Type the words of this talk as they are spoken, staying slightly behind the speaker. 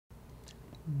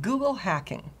Google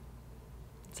hacking.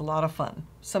 It's a lot of fun,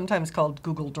 sometimes called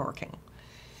Google dorking.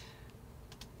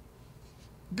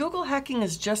 Google hacking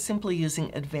is just simply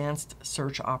using advanced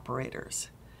search operators.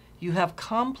 You have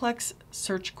complex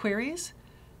search queries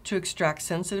to extract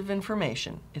sensitive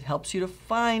information. It helps you to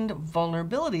find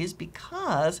vulnerabilities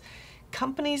because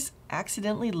companies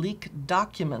accidentally leak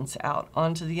documents out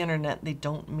onto the internet they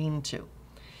don't mean to.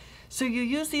 So you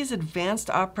use these advanced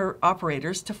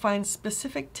operators to find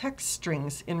specific text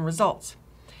strings in results.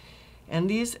 And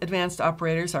these advanced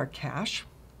operators are cache,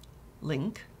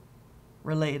 link,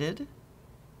 related,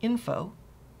 info,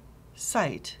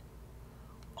 cite,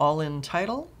 all in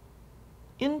title,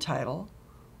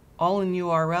 all in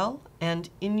URL, and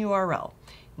in URL.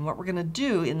 And what we're going to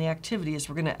do in the activity is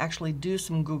we're going to actually do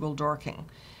some Google dorking.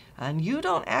 And you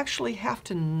don't actually have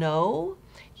to know,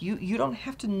 you don't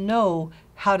have to know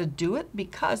how to do it,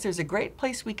 because there's a great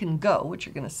place we can go, which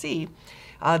you're going to see,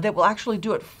 that will actually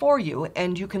do it for you,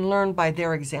 and you can learn by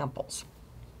their examples.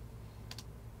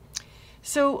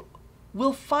 So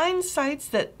we'll find sites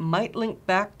that might link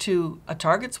back to a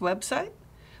target's website.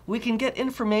 We can get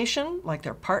information like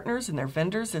their partners and their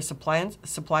vendors, their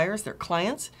suppliers, their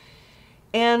clients.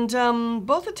 And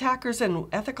both attackers and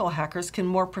ethical hackers can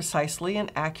more precisely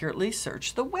and accurately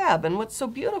search the web. And what's so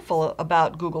beautiful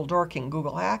about Google dorking,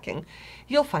 Google hacking,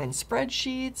 you'll find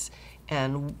spreadsheets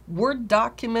and Word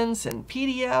documents and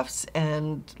PDFs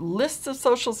and lists of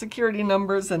social security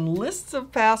numbers and lists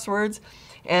of passwords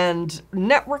and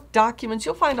network documents.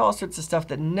 You'll find all sorts of stuff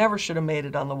that never should have made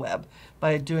it on the web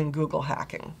by doing Google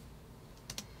hacking.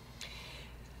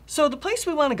 So the place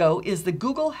we want to go is the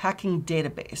Google Hacking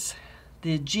Database,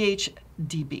 the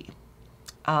GHDB.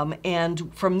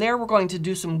 And from there, we're going to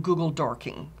do some Google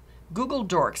dorking. Google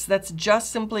dorks, that's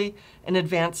just simply an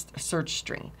advanced search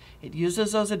string. It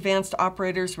uses those advanced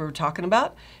operators we were talking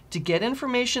about to get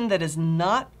information that is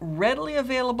not readily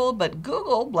available, but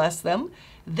Google, bless them,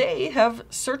 they have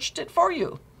searched it for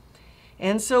you.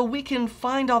 And so we can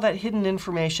find all that hidden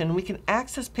information. We can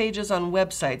access pages on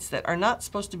websites that are not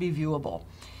supposed to be viewable.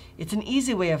 It's an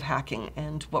easy way of hacking,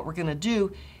 and what we're going to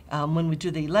do when we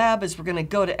do the lab is we're going to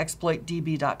go to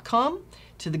exploitdb.com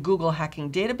to the Google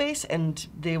Hacking Database, and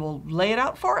they will lay it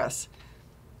out for us.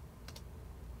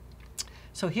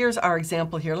 So here's our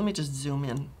example here. Let me just zoom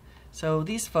in. So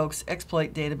these folks,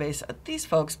 exploit database, these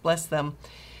folks, bless them,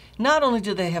 not only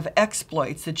do they have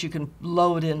exploits that you can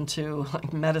load into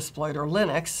like Metasploit or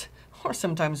Linux, or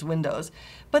sometimes Windows,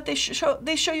 but they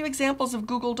show you examples of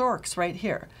Google dorks right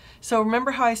here. So remember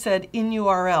how I said in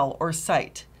URL or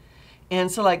site?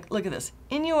 And so like, look at this,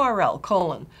 in URL,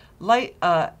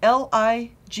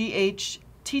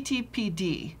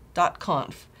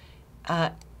 lighttpd.conf,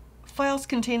 files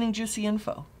containing juicy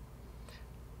info.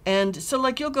 And so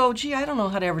like you'll go, gee, I don't know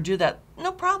how to ever do that.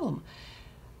 No problem.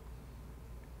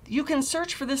 You can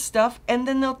search for this stuff and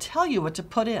then they'll tell you what to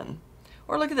put in.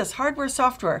 Or look at this, hardware,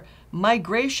 software,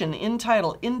 migration, in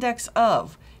title, index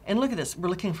of. And look at this, we're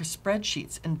looking for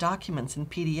spreadsheets and documents and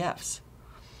PDFs.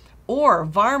 Or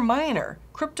var minor,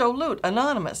 crypto loot,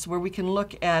 anonymous, where we can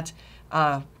look at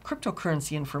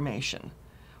cryptocurrency information.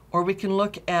 Or we can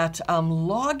look at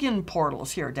login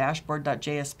portals here,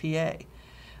 dashboard.jspa,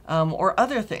 or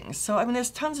other things. So I mean,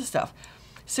 there's tons of stuff.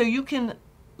 So you can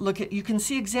you can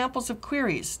see examples of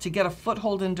queries to get a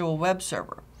foothold into a web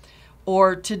server,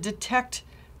 or to detect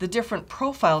the different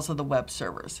profiles of the web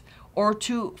servers, or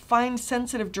to find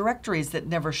sensitive directories that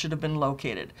never should have been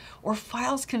located, or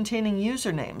files containing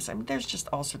usernames. I mean, there's just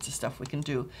all sorts of stuff we can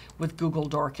do with Google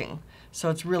dorking. So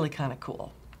it's really kind of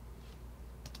cool.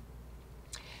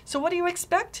 So what do you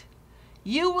expect?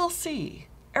 You will see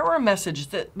error messages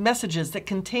that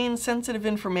contain sensitive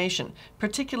information,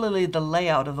 particularly the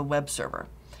layout of the web server,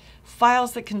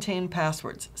 files that contain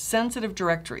passwords, sensitive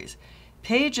directories,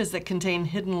 pages that contain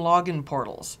hidden login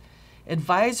portals,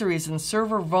 advisories and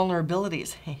server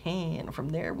vulnerabilities, and from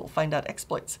there we'll find out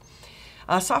exploits,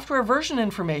 software version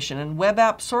information, and web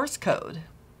app source code.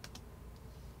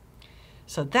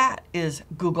 So that is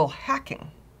Google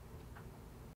hacking.